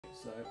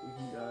So we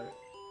can go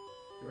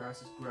grass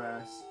is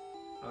grass.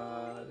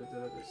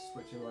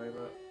 Switch him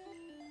over.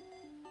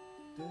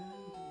 I'm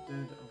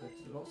going to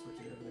do a lot of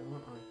switching over there,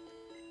 aren't I?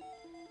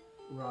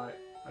 Right,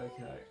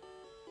 okay.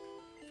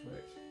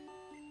 Switch.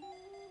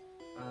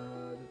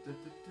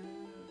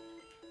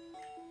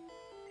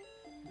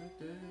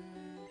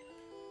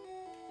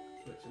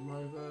 Switch him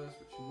over.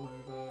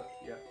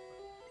 Yep.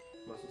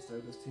 Might as well stay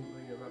with this team,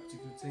 that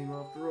particular team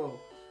after all.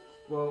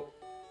 Well,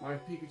 my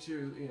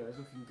Pikachu, is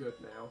looking good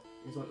now.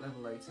 He's like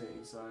level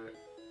 18, so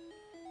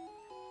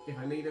if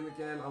I need him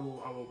again, I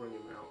will bring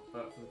him out.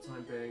 But for the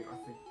time being, I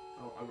think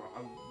I'd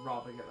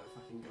rather get that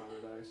fucking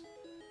Gyarados.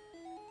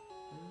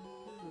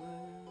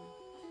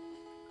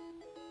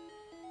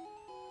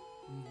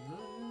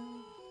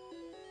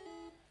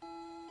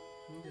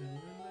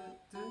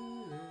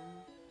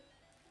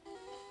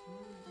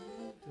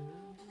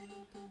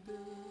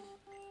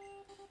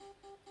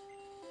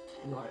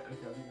 Right,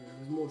 okay, I think if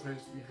there's more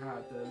trainers to be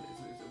had, then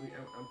it'll be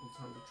ample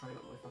time to train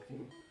up my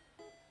fucking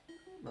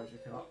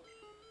Magikarp.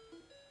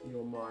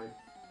 You're mine.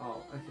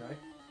 Oh, okay.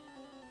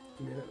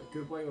 Do you mean it in a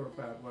good way or a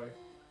bad way?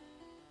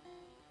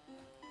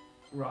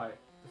 Right,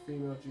 the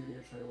female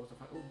junior trainer was a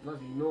fact. Oh,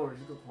 bloody Nora,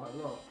 she's got quite a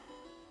lot.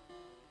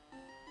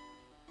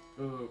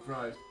 Oh,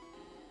 Christ.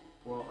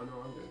 Well, I know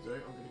what I'm going to do.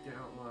 I'm going to get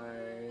out my...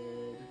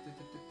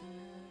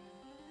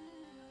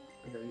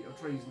 Okay, I'll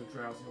try using the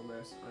Drowsy on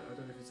this. I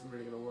don't know if it's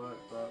really going to work,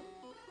 but...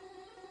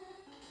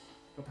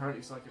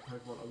 Apparently Psychic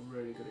Pokemon are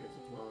really good against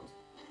the plant.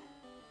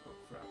 Oh,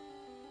 crap.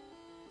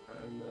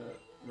 And,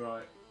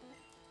 right.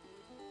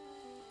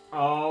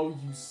 Oh,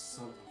 you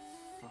son of a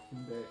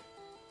fucking bitch.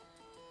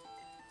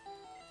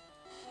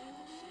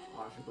 Oh,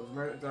 I should have got some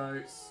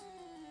antidotes.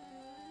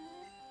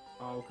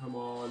 Oh, come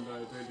on, no,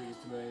 don't do this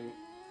to me.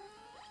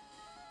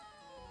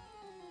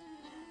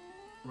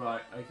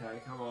 Right,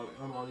 okay, come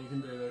on, you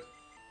can do it.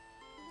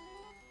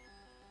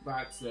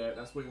 That's it,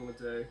 that's what you want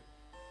to do.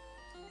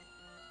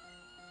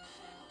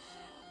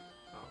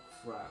 Oh,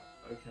 crap,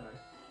 okay.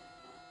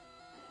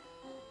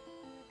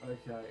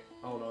 Okay,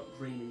 hold on,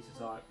 Dream Eater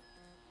type.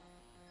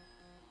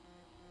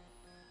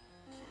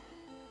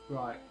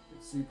 Right,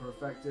 it's super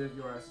effective,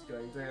 your ass is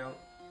going down.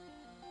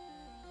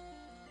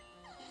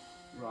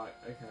 Right,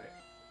 okay.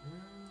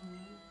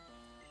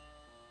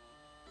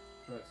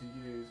 Right, to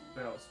use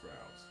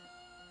Bellsprout.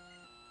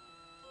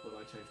 Will I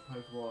change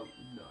Pokemon?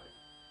 No.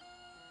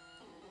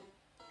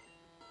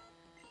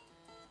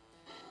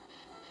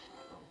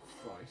 Oh,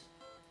 Christ.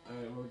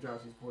 Well,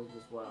 Drowsy's poison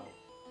as well.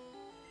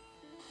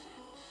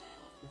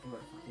 Look at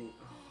that fucking...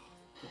 Oh,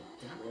 God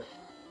damn it.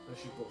 I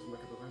should have brought some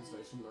back at the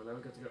Wednesday, shouldn't I? Now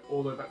we've got to go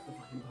all the way back to the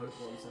fucking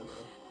Pokemon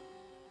Center.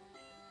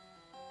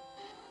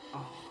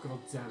 Oh,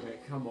 God damn it.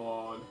 Come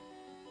on.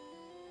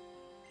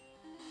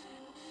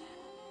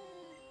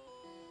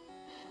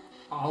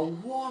 Oh,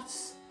 what?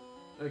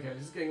 Okay,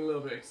 this is getting a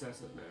little bit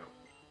excessive now.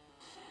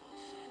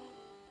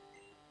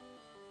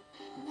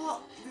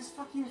 What? This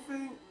fucking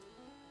thing?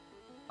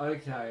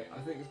 Okay, I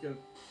think it's gonna...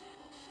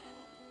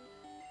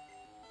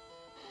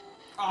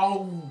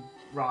 Oh!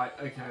 Right,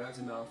 okay, that's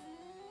enough.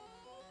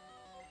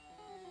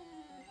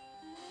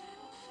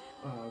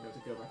 Oh, I've got to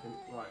go back and...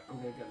 Right, I'm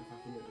gonna get the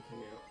fucking Nidoking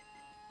King out.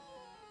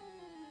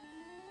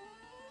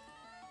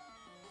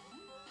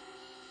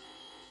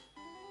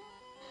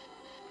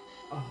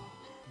 Oh,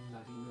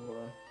 bloody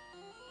Nora.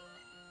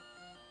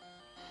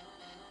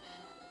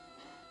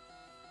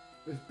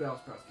 This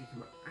Bellsprout's kicking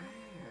my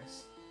ass.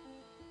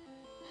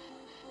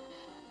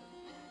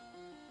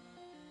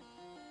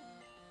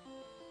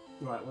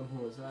 Right, one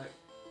more attack.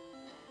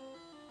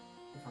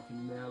 If I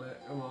can nail it.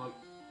 Come on.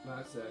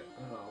 That's it.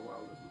 Oh,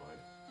 well, never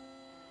mind.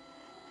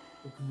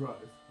 The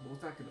growth.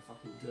 What's that gonna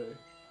fucking do?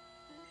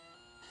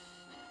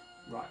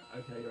 Right,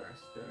 okay, your ass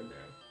is going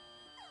down.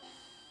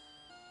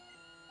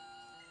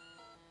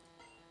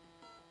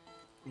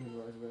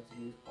 Otherwise, we have to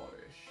use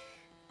Oddish.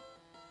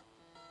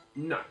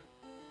 No!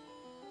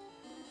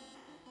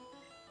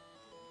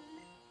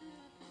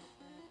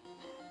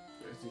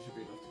 This should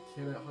be enough to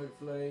kill it,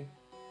 hopefully.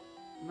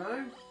 No?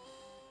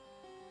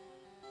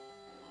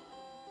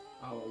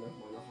 Oh, well, never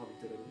mind. I hardly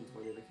did anything to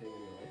my Nidoking King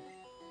anyway.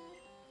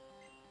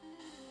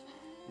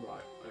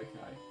 Right,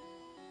 okay.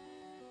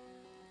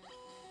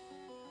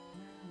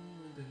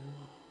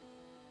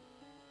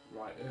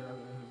 Right, I'm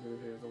going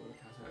to do is not going to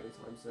cut out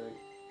anytime soon.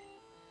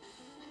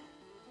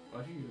 I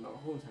should use another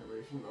Haunter,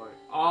 really, shouldn't I?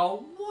 Oh,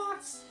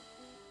 what?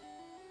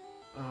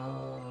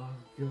 Oh,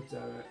 god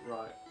damn it.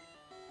 Right.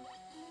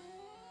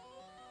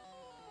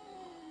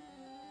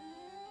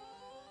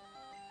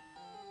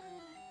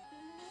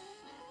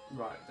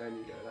 Right, there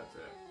you go, that's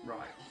it.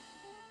 Right.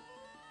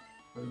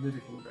 Well, the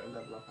Nidoking better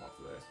level up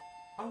after this.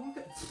 Oh,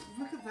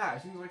 look at that,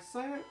 as soon as I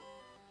say it.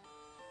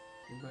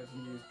 I'm going to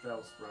use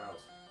Bellsprout.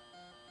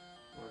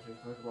 Want to change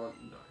Pokemon?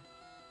 No.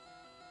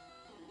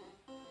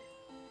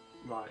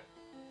 Right.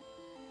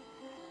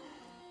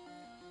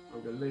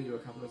 I'm going to leave you a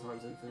couple of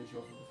times and finish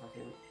off with the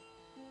fucking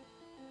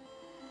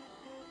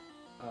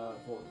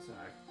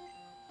Hornsag.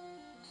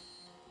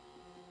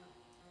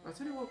 I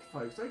tell you what,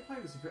 folks, don't play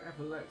this if you're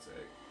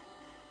epileptic.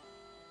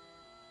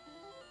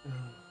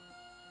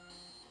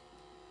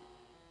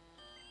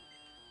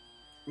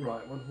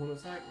 Right, one horn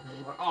attack.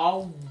 Okay,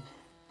 oh!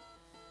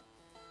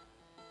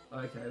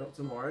 Okay, not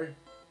tomorrow.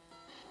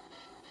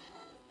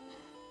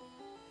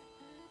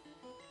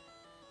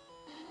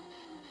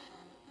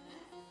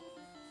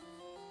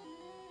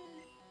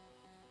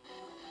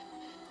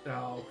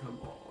 Oh, come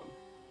on.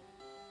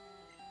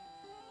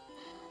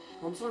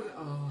 I'm sorry.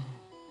 Oh.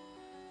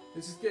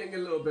 This is getting a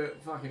little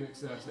bit fucking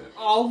excessive.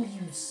 Oh,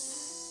 you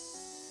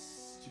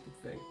stupid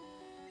thing.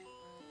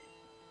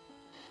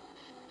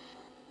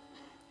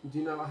 Do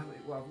you know I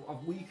haven't... Well,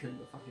 I've weakened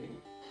the fucking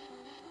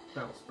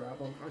bounce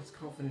grab. I just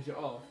can't finish it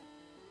off.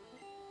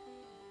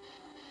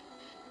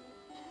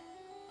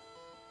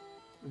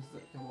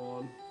 Come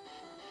on.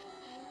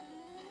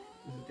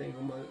 This is getting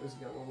on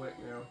my wick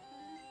now.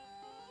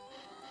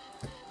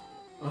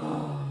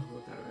 Oh,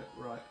 god damn it.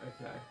 Right,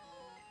 okay.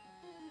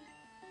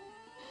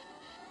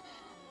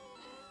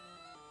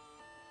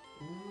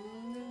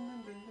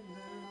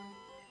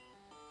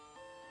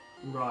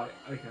 Right,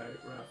 okay,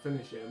 right,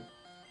 finish him.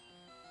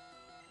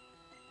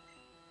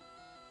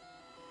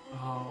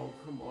 Oh,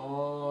 come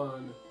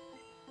on.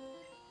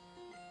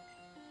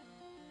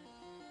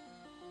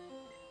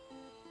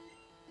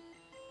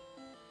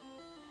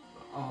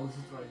 Oh,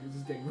 this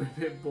is getting a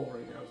bit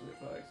boring now, isn't it,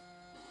 folks?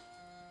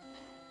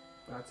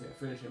 That's it,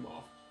 finish him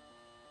off.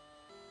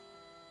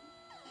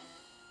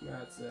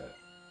 That's it.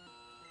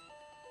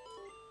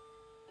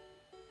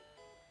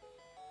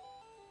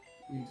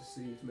 You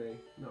deceived me.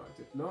 No, I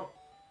did not.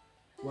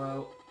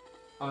 Well,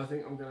 I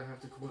think I'm going to have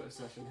to call it a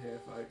session here,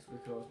 folks,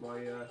 because my,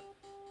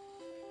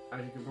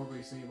 as you can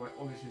probably see, my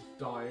Oddish is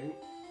dying.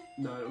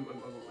 No,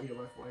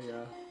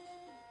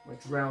 my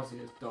Drowsy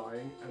is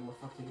dying, and my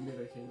fucking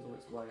Nidoking's on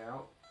its way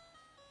out.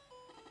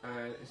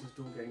 And it's just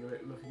all getting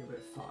looking a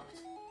bit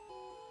fucked.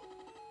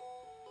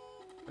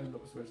 And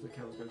not to mention the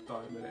camera's going to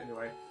die in a minute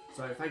anyway.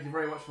 So thank you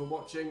very much for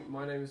watching.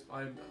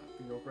 I've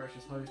been your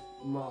gracious host,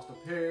 Master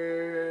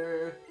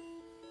Peer.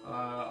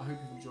 I hope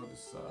you've enjoyed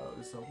this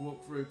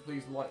walkthrough.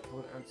 Please like,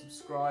 comment, and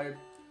subscribe.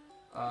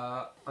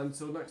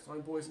 Until next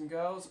time, boys and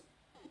girls,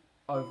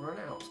 over and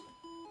out.